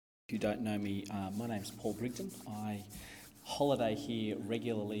If you don't know me, my name's Paul Brigden. I holiday here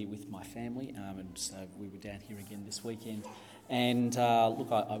regularly with my family, and so we were down here again this weekend. And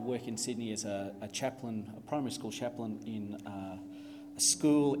I work in Sydney as a chaplain, a primary school chaplain in a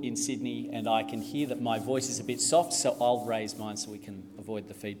school in Sydney, and I can hear that my voice is a bit soft, so I'll raise mine so we can avoid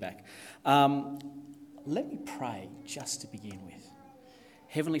the feedback. Let me pray just to begin with.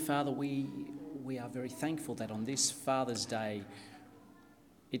 Heavenly Father, we are very thankful that on this Father's Day,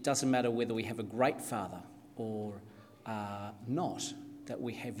 it doesn't matter whether we have a great father or not, that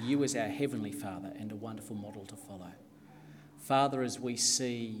we have you as our Heavenly Father and a wonderful model to follow. Father, as we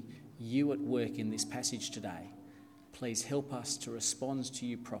see you at work in this passage today, please help us to respond to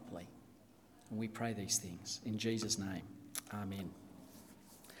you properly. And we pray these things in Jesus' name. Amen.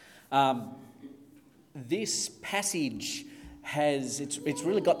 This passage it's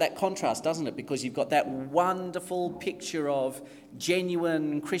really got that contrast, doesn't it? Because you've got that wonderful picture of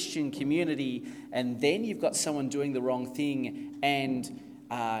genuine Christian community, and then you've got someone doing the wrong thing and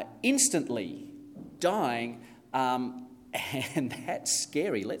instantly dying, and that's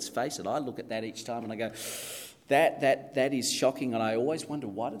scary. Let's face it. I look at that each time and I go, that is shocking, and I always wonder,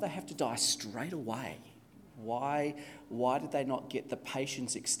 why do they have to die straight away? Why did they not get the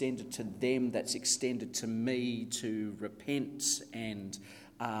patience extended to them that's extended to me to repent and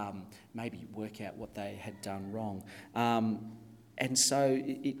maybe work out what they had done wrong? And so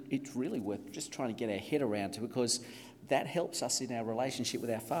it's really worth just trying to get our head around to, because that helps us in our relationship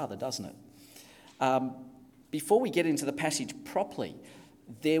with our Father, doesn't it? Before we get into the passage properly,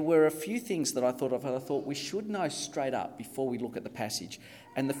 there were a few things that I thought of, and I thought we should know straight up before we look at the passage.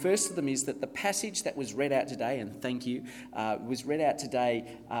 And the first of them is that the passage that was read out today, and thank you, was read out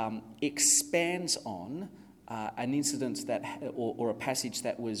today, expands on an incident that, or a passage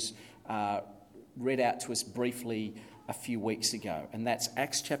that was read out to us briefly a few weeks ago. And that's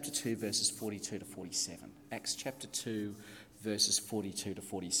Acts chapter 2, verses 42 to 47. Acts chapter 2, verses 42 to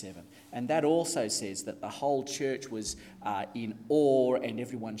 47. And that also says that the whole church was in awe, and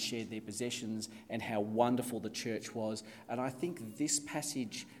everyone shared their possessions, and how wonderful the church was. And I think this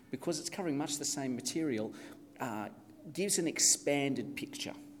passage, because it's covering much the same material, gives an expanded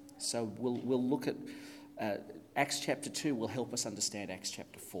picture. So we'll look at Acts chapter 2 will help us understand Acts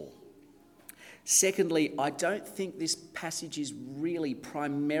chapter 4. Secondly, I don't think this passage is really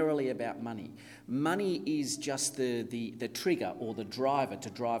primarily about money. Money is just the trigger or the driver to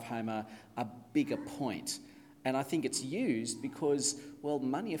drive home a bigger point. And I think it's used because, well,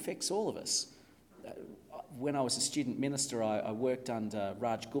 money affects all of us. When I was a student minister, I worked under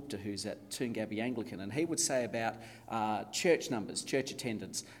Raj Gupta, who's at Toongabbie Anglican, and he would say about church numbers, church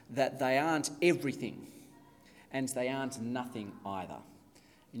attendance, that they aren't everything, and they aren't nothing either.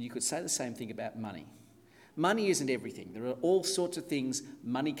 And you could say the same thing about money. Money isn't everything. There are all sorts of things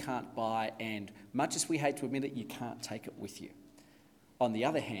money can't buy, and much as we hate to admit it, you can't take it with you. On the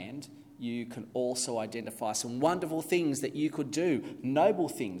other hand, you can also identify some wonderful things that you could do, noble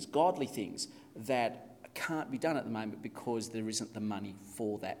things, godly things, that can't be done at the moment because there isn't the money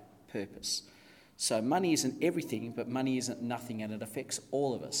for that purpose. So money isn't everything, but money isn't nothing, and it affects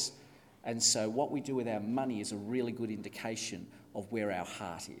all of us. And so what we do with our money is a really good indication of where our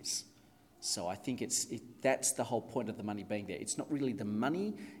heart is. So I think that's the whole point of the money being there. It's not really the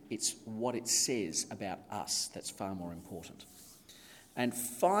money, it's what it says about us that's far more important. And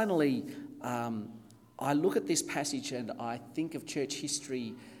finally, I look at this passage and I think of church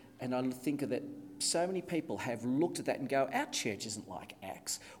history, and I think of that so many people have looked at that and go, our church isn't like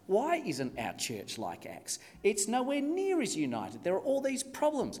Acts. Why isn't our church like Acts? It's nowhere near as united. There are all these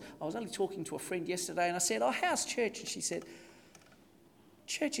problems. I was only talking to a friend yesterday and I said, how's church? And she said,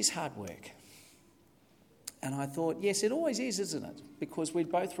 church is hard work. And I thought, yes, it always is, isn't it? Because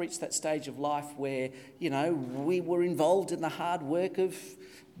we'd both reached that stage of life where, we were involved in the hard work of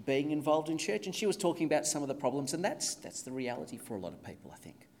being involved in church. And she was talking about some of the problems, and that's the reality for a lot of people, I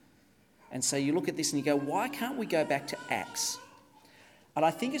think. And so you look at this and you go, why can't we go back to Acts? And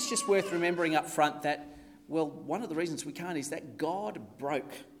I think it's just worth remembering up front that, well, one of the reasons we can't is that God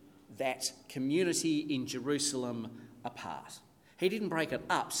broke that community in Jerusalem apart. He didn't break it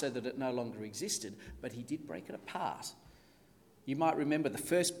up so that it no longer existed, but he did break it apart. You might remember the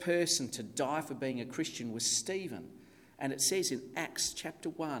first person to die for being a Christian was Stephen. And it says in Acts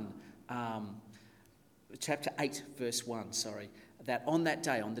chapter 8, verse 1, that on that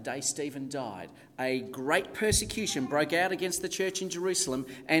day, on the day Stephen died, a great persecution broke out against the church in Jerusalem,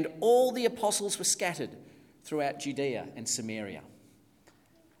 and all the apostles were scattered throughout Judea and Samaria.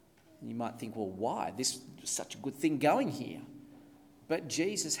 And you might think, well, why? This is such a good thing going here. But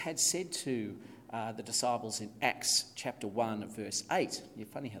Jesus had said to the disciples in Acts chapter 1, verse 8. Yeah,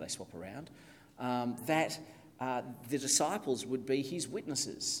 funny how they swap around. That the disciples would be his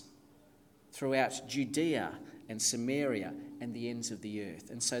witnesses throughout Judea and Samaria and the ends of the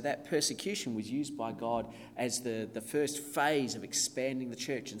earth. And so that persecution was used by God as the first phase of expanding the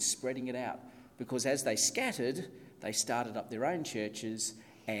church and spreading it out. Because as they scattered, they started up their own churches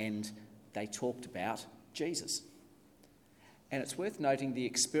and they talked about Jesus. And it's worth noting the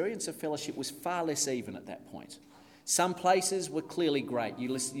experience of fellowship was far less even at that point. Some places were clearly great.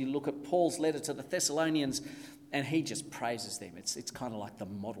 You look at Paul's letter to the Thessalonians and he just praises them. It's kind of like the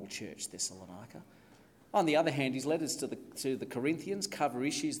model church, Thessalonica. On the other hand, his letters to the Corinthians cover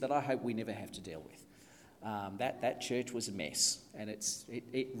issues that I hope we never have to deal with. That church was a mess, and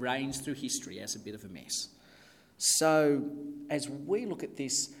it reigns through history as a bit of a mess. So as we look at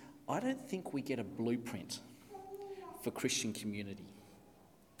this, I don't think we get a blueprint for Christian community.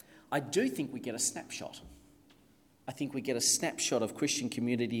 I do think we get a snapshot. I think we get a snapshot of Christian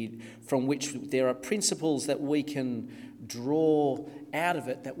community from which there are principles that we can draw out of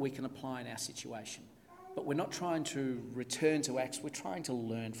it that we can apply in our situation. But we're not trying to return to Acts, we're trying to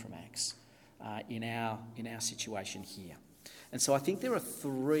learn from Acts in our situation here. And so I think there are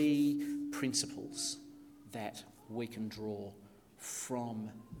three principles that we can draw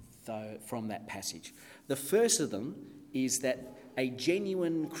from that passage. The first of them is that a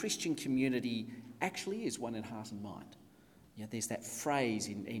genuine Christian community actually is one in heart and mind. Yeah, there's that phrase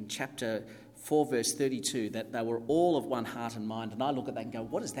in chapter 4, verse 32, that they were all of one heart and mind. And I look at that and go,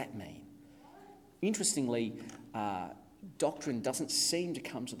 what does that mean? Interestingly, doctrine doesn't seem to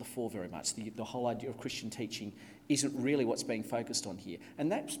come to the fore very much. The whole idea of Christian teaching isn't really what's being focused on here.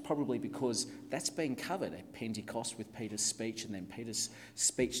 And that's probably because that's been covered at Pentecost with Peter's speech and then Peter's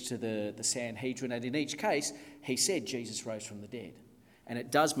speech to the Sanhedrin. And in each case, he said Jesus rose from the dead. And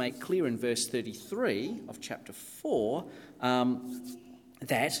it does make clear in verse 33 of chapter 4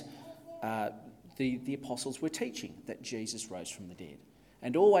 that the apostles were teaching that Jesus rose from the dead.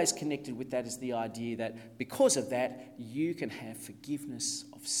 And always connected with that is the idea that because of that, you can have forgiveness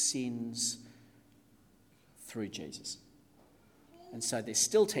of sins through Jesus. And so they're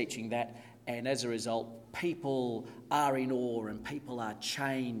still teaching that, and as a result, people are in awe and people are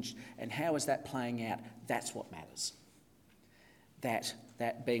changed. And how is that playing out? That's what matters.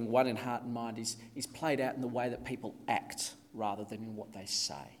 That being one in heart and mind is played out in the way that people act rather than in what they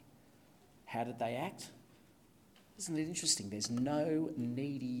say. How did they act? Isn't it interesting? There's no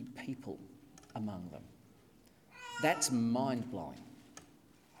needy people among them. That's mind-blowing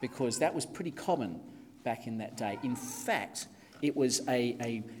because that was pretty common back in that day. In fact, it was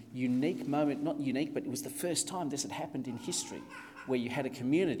a unique moment, not unique, but it was the first time this had happened in history where you had a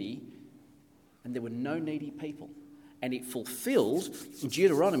community and there were no needy people. And it fulfilled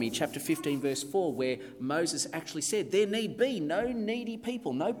Deuteronomy chapter 15, verse 4, where Moses actually said, there need be no needy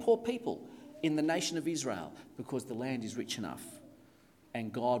people, no poor people in the nation of Israel, because the land is rich enough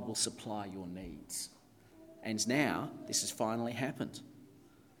and God will supply your needs. And now this has finally happened.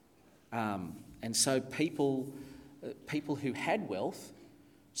 And so people who had wealth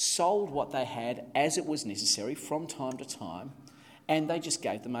sold what they had as it was necessary from time to time, and they just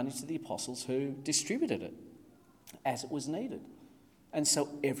gave the money to the apostles who distributed it as it was needed. And so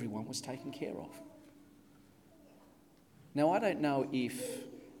everyone was taken care of. Now, I don't know if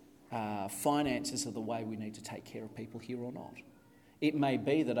finances are the way we need to take care of people here or not. It may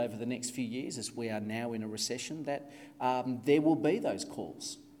be that over the next few years, as we are now in a recession, that there will be those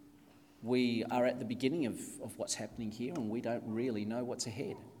calls. We are at the beginning of what's happening here and we don't really know what's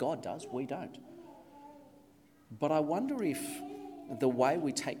ahead. God does, we don't. But I wonder if the way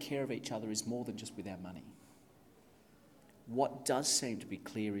we take care of each other is more than just with our money. What does seem to be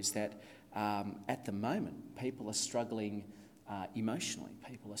clear is that at the moment, people are struggling emotionally,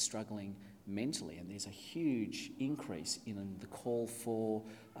 people are struggling mentally, and there's a huge increase in the call for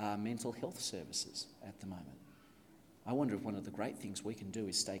mental health services at the moment. I wonder if one of the great things we can do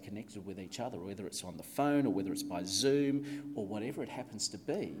is stay connected with each other, whether it's on the phone or whether it's by Zoom or whatever it happens to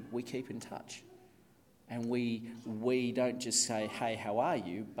be, we keep in touch. And we don't just say, hey, how are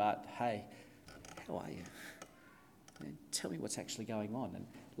you? But, hey, how are you? And tell me what's actually going on and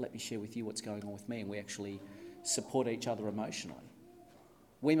let me share with you what's going on with me. And we actually support each other emotionally.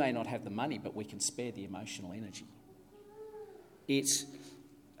 We may not have the money, but we can spare the emotional energy.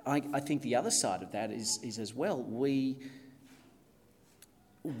 I think the other side of that is as well, when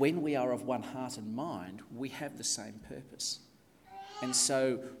we are of one heart and mind, we have the same purpose. And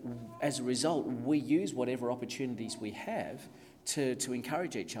so, as a result, we use whatever opportunities we have to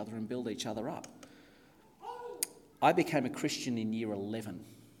encourage each other and build each other up. I became a Christian in year 11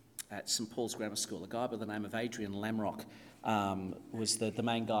 at St Paul's Grammar School. A guy by the name of Adrian Lamrock was the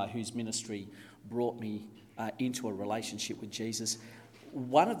main guy whose ministry brought me into a relationship with Jesus.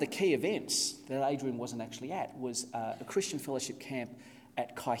 One of the key events that Adrian wasn't actually at was a Christian fellowship camp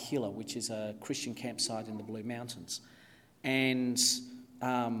at Kaihila, which is a Christian campsite in the Blue Mountains. And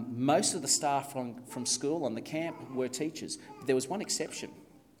most of the staff from school on the camp were teachers. But there was one exception,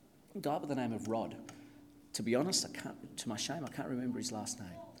 a guy by the name of Rod. To be honest, to my shame, I can't remember his last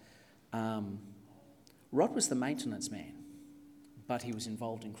name. Rod was the maintenance man, but he was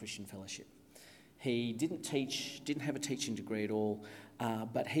involved in Christian fellowship. He didn't have a teaching degree at all,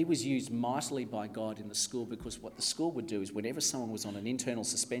 but he was used mightily by God in the school, because what the school would do is whenever someone was on an internal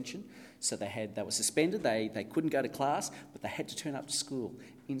suspension, so they were suspended, they couldn't go to class, but they had to turn up to school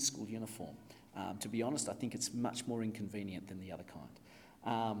in school uniform. To be honest, I think it's much more inconvenient than the other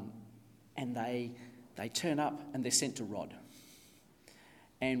kind. And they turn up and they're sent to Rod.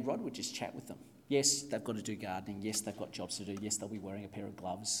 And Rod would just chat with them. Yes, they've got to do gardening. Yes, they've got jobs to do. Yes, they'll be wearing a pair of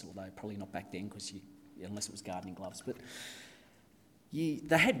gloves, although probably not back then, unless it was gardening gloves. But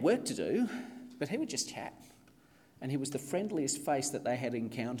they had work to do, but he would just chat. And he was the friendliest face that they had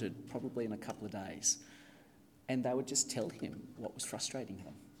encountered probably in a couple of days. And they would just tell him what was frustrating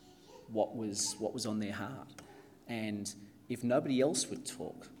them, what was on their heart. And if nobody else would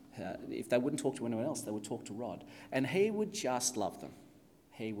talk, if they wouldn't talk to anyone else, they would talk to Rod. And he would just love them.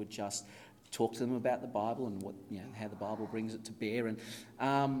 He would just talk to them about the Bible and how the Bible brings it to bear. And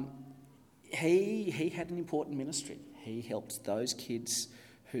he had an important ministry. He helped those kids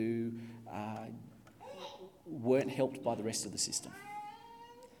who weren't helped by the rest of the system.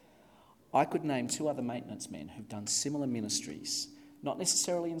 I could name 2 other maintenance men who've done similar ministries, not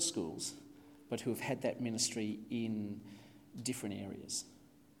necessarily in schools, but who have had that ministry in different areas.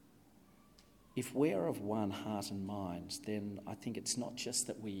 If we're of one heart and mind, then I think it's not just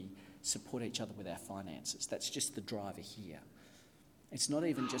that we support each other with our finances. That's just the driver here. It's not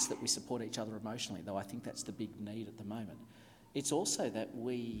even just that we support each other emotionally, though I think that's the big need at the moment. It's also that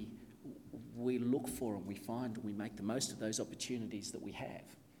we look for and we find and we make the most of those opportunities that we have.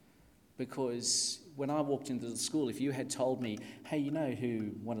 Because when I walked into the school, if you had told me, hey, you know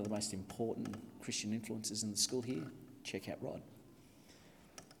who one of the most important Christian influences in the school here? Check out Rod.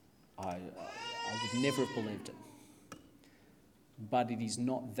 I would never have believed it. But it is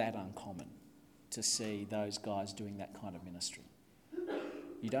not that uncommon to see those guys doing that kind of ministry.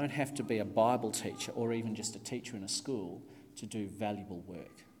 You don't have to be a Bible teacher or even just a teacher in a school to do valuable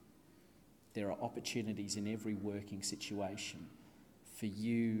work. There are opportunities in every working situation for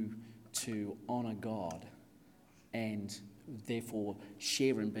you to honour God and therefore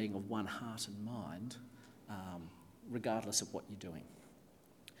share in being of one heart and mind, regardless of what you're doing.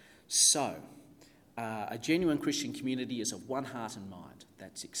 So, a genuine Christian community is of one heart and mind.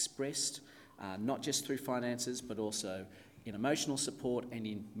 That's expressed not just through finances, but also in emotional support and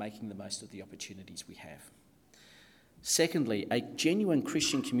in making the most of the opportunities we have. Secondly, a genuine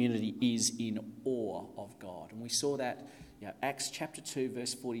Christian community is in awe of God. And we saw that, Acts chapter 2,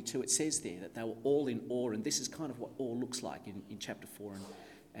 verse 42, it says there that they were all in awe, and this is kind of what awe looks like in chapter 4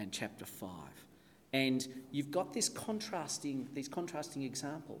 and chapter 5. And you've got these contrasting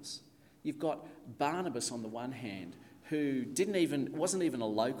examples. You've got Barnabas on the one hand, who wasn't even a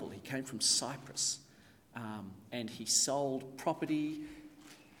local. He came from Cyprus, and he sold property,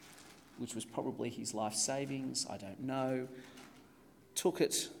 which was probably his life savings, I don't know, took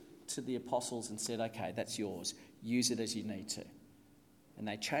it to the apostles and said, okay, that's yours. Use it as you need to. And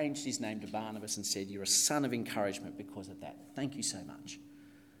they changed his name to Barnabas and said, you're a son of encouragement because of that. Thank you so much.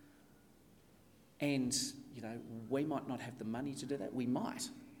 And, we might not have the money to do that. We might.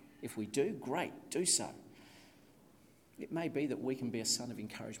 If we do, great, do so. It may be that we can be a son of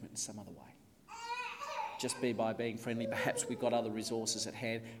encouragement in some other way. Just by being friendly. Perhaps we've got other resources at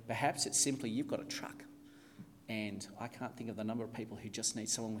hand. Perhaps it's simply you've got a truck. And I can't think of the number of people who just need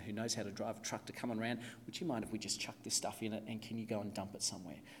someone who knows how to drive a truck to come around. Would you mind if we just chuck this stuff in it and can you go and dump it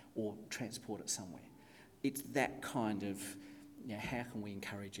somewhere or transport it somewhere? It's that kind of, how can we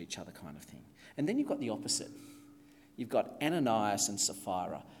encourage each other kind of thing. And then you've got the opposite. You've got Ananias and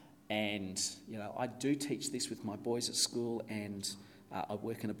Sapphira. And, I do teach this with my boys at school, and I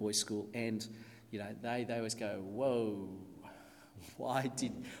work in a boys' school, and, they always go, whoa, why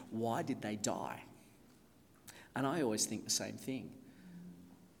did they die? And I always think the same thing.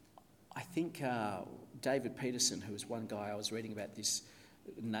 I think David Peterson, who was one guy I was reading about this,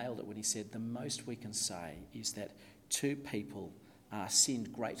 nailed it when he said, the most we can say is that 2 people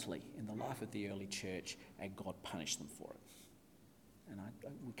sinned greatly in the life of the early church, and God punished them for it. And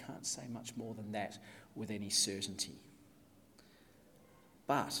we can't say much more than that with any certainty.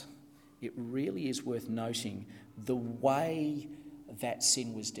 But it really is worth noting the way that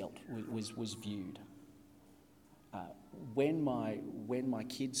sin was was viewed. When my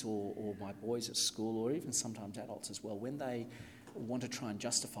kids or my boys at school, or even sometimes adults as well, when they want to try and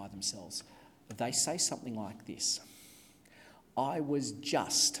justify themselves, they say something like this: I was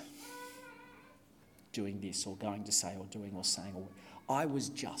just doing this, or going to say, or doing, or saying, or I was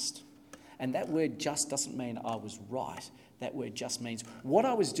just. And that word just doesn't mean I was right. That word just means what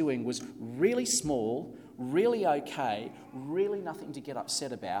I was doing was really small, really okay, really nothing to get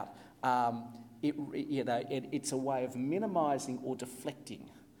upset about. It's a way of minimising or deflecting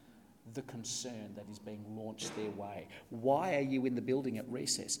the concern that is being launched their way. Why are you in the building at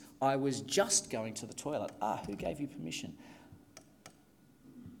recess? I was just going to the toilet. Who gave you permission?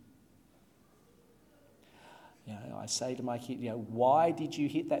 I say to my kid, why did you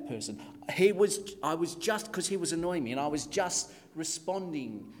hit that person? I was just, because he was annoying me, and I was just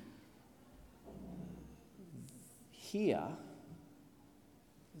responding. Here,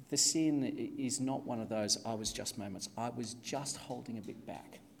 the sin is not one of those I was just moments. I was just holding a bit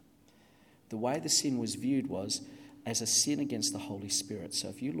back. The way the sin was viewed was as a sin against the Holy Spirit. So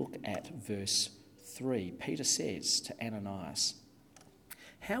if you look at verse 3, Peter says to Ananias,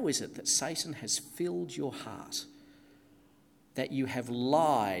 how is it that Satan has filled your heart, that you have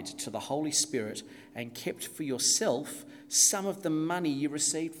lied to the Holy Spirit and kept for yourself some of the money you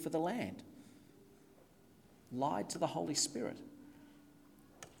received for the land? Lied to the Holy Spirit.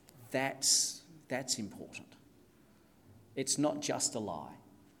 That's important. It's not just a lie.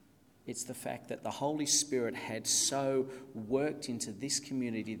 It's the fact that the Holy Spirit had so worked into this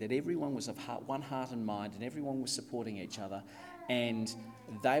community that everyone was of one heart and mind, and everyone was supporting each other, and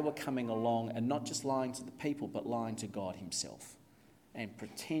they were coming along and not just lying to the people, but lying to God himself and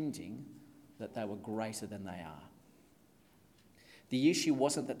pretending that they were greater than they are. The issue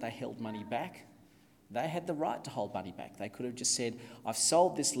wasn't that they held money back. They had the right to hold money back. They could have just said, I've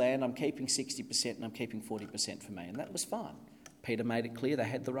sold this land, I'm keeping 60% and I'm keeping 40% for me. And that was fine. Peter made it clear they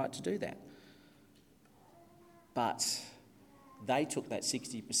had the right to do that. But they took that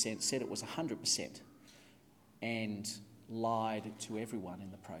 60%, said it was 100%, and lied to everyone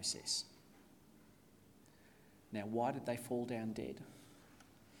in the process. Now, why did they fall down dead?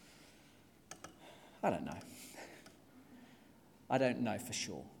 I don't know. I don't know for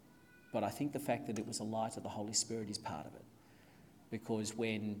sure. But I think the fact that it was a lie to the Holy Spirit is part of it. Because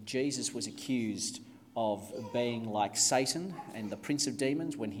when Jesus was accused of being like Satan and the prince of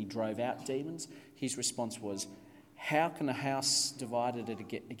demons, when he drove out demons, his response was, how can a house divided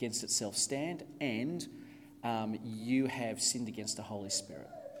against itself stand? And you have sinned against the Holy Spirit.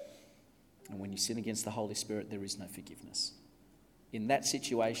 And when you sin against the Holy Spirit, there is no forgiveness. In that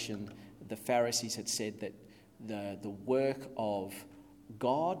situation, the Pharisees had said that the work of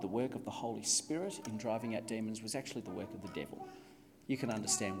God, the work of the Holy Spirit in driving out demons, was actually the work of the devil. You can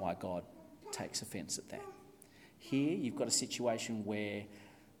understand why God takes offence at that. Here, you've got a situation where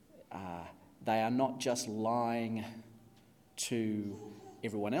they are not just lying to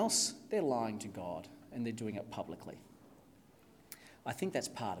everyone else, they're lying to God, and they're doing it publicly. I think that's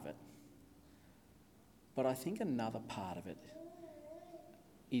part of it. But I think another part of it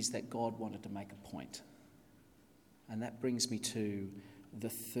is that God wanted to make a point. And that brings me to the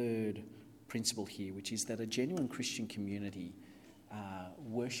third principle here, which is that a genuine Christian community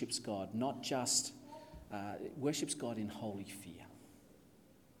worships God, not just worships God in holy fear.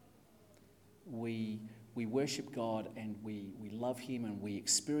 We worship God and we love him and we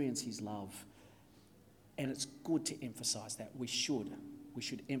experience his love. And it's good to emphasise that. We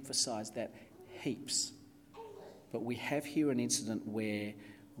should emphasise that heaps. But we have here an incident where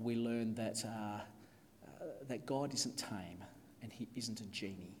we learn that that God isn't tame and he isn't a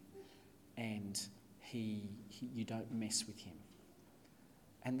genie, and you don't mess with him.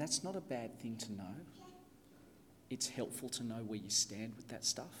 And that's not a bad thing to know. It's helpful to know where you stand with that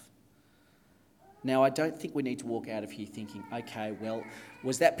stuff. Now, I don't think we need to walk out of here thinking, okay, well,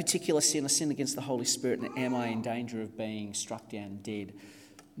 was that particular sin a sin against the Holy Spirit, and am I in danger of being struck down dead?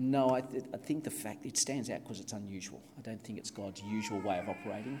 No, I think the fact it stands out because it's unusual. I don't think it's God's usual way of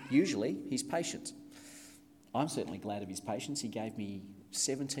operating. Usually, he's patient. I'm certainly glad of his patience. He gave me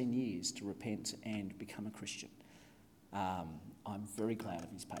 17 years to repent and become a Christian. I'm very glad of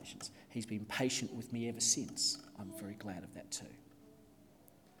his patience. He's been patient with me ever since. I'm very glad of that too.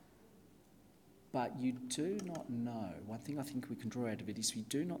 But you do not know, one thing I think we can draw out of it is you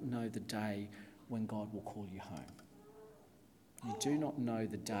do not know the day when God will call you home. You do not know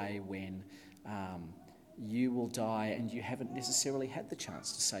the day when you will die and you haven't necessarily had the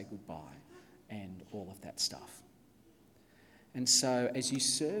chance to say goodbye and all of that stuff. And so as you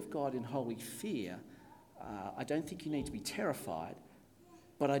serve God in holy fear, I don't think you need to be terrified,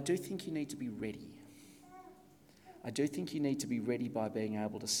 but I do think you need to be ready. I do think you need to be ready by being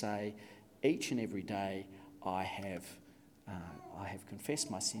able to say, each and every day, I have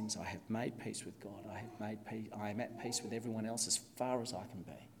confessed my sins. I have made peace with God. I am at peace with everyone else as far as I can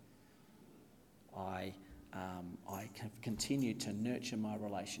be. I have continued to nurture my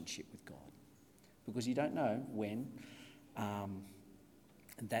relationship with God, because you don't know when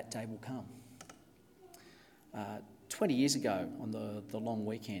that day will come. 20 years ago, on the long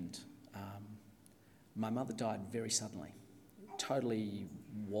weekend, my mother died very suddenly. Totally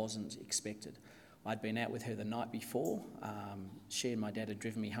wasn't expected. I'd been out with her the night before. She and my dad had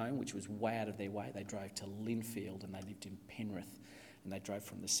driven me home, which was way out of their way. They drove to Linfield and they lived in Penrith, and they drove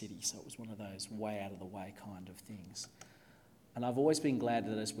from the city, so it was one of those way out of the way kind of things. And I've always been glad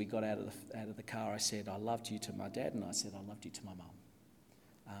that as we got out of the car, I said, I loved you to my dad, and I said, I loved you to my mum,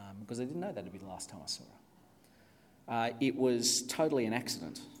 because I didn't know that would be the last time I saw her. It was totally an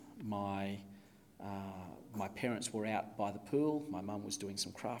accident. My parents were out by the pool. My mum was doing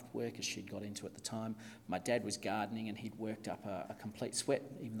some craft work, as she'd got into at the time. My dad was gardening, and he'd worked up a complete sweat,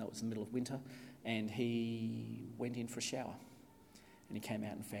 even though it was the middle of winter, and he went in for a shower. And he came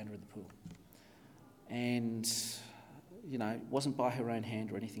out and found her in the pool. And, you know, it wasn't by her own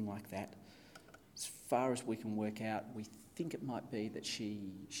hand or anything like that. As far as we can work out, we think it might be that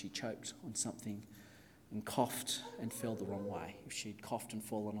she choked on something and coughed and fell the wrong way. If she'd coughed and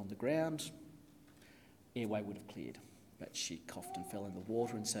fallen on the ground, airway would have cleared. But she coughed and fell in the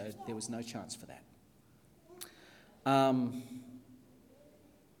water, and so there was no chance for that.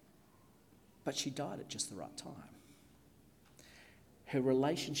 But she died at just the right time. Her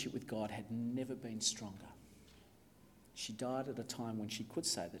relationship with God had never been stronger. She died at a time when she could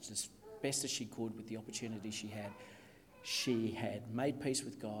say that as best as she could with the opportunity she had made peace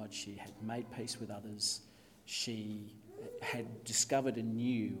with God, she had made peace with others, she had discovered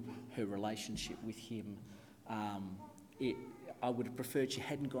anew her relationship with him. I would have preferred she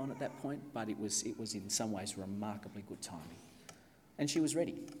hadn't gone at that point, but it was in some ways remarkably good timing. And she was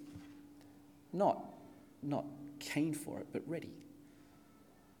ready. Not keen for it, but ready.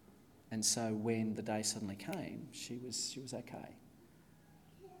 And so when the day suddenly came, she was okay.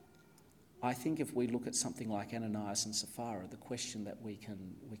 I think if we look at something like Ananias and Sapphira, the question that we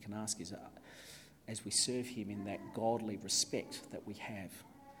can ask is, as we serve him in that godly respect that we have,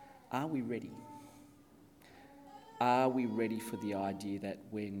 are we ready? Are we ready for the idea that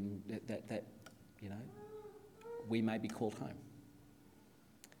when that we may be called home?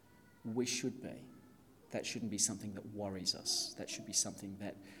 We should be. That shouldn't be something that worries us. That should be something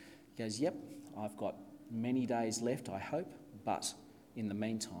that goes, yep, I've got many days left, I hope, but in the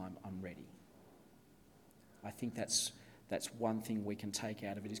meantime, I'm ready. I think that's one thing we can take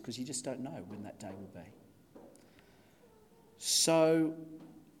out of it, is because you just don't know when that day will be. So,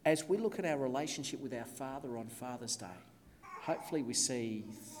 as we look at our relationship with our Father on Father's Day, hopefully we see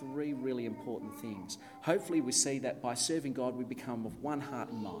three really important things. Hopefully we see that by serving God, we become of one heart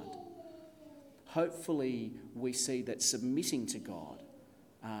and mind. Hopefully we see that submitting to God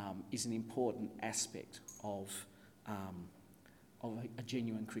is an important aspect of a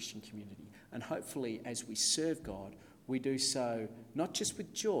genuine Christian community. And hopefully as we serve God, we do so not just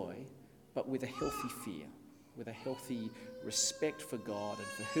with joy, but with a healthy fear, with a healthy respect for God and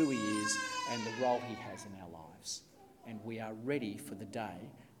for who he is and the role he has in our lives. And we are ready for the day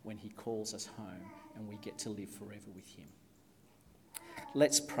when he calls us home and we get to live forever with him.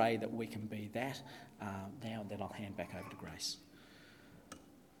 Let's pray that we can be that now, and then I'll hand back over to Grace.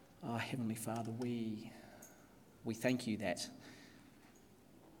 Oh, Heavenly Father, we thank you that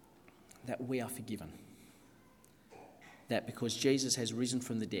we are forgiven. That because Jesus has risen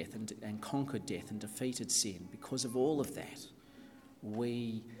from the death and conquered death and defeated sin, because of all of that,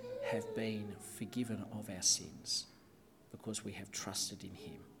 we have been forgiven of our sins because we have trusted in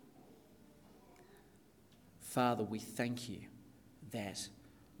him. Father, we thank you that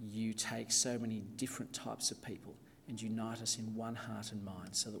you take so many different types of people and unite us in one heart and mind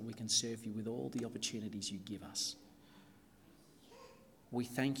so that we can serve you with all the opportunities you give us. We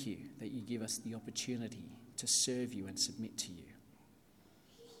thank you that you give us the opportunity to serve you and submit to you.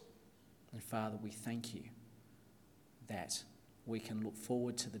 And Father, we thank you that we can look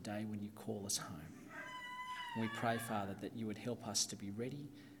forward to the day when you call us home. And we pray, Father, that you would help us to be ready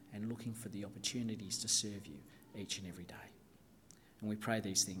and looking for the opportunities to serve you each and every day. And we pray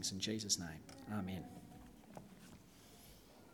these things in Jesus' name. Amen.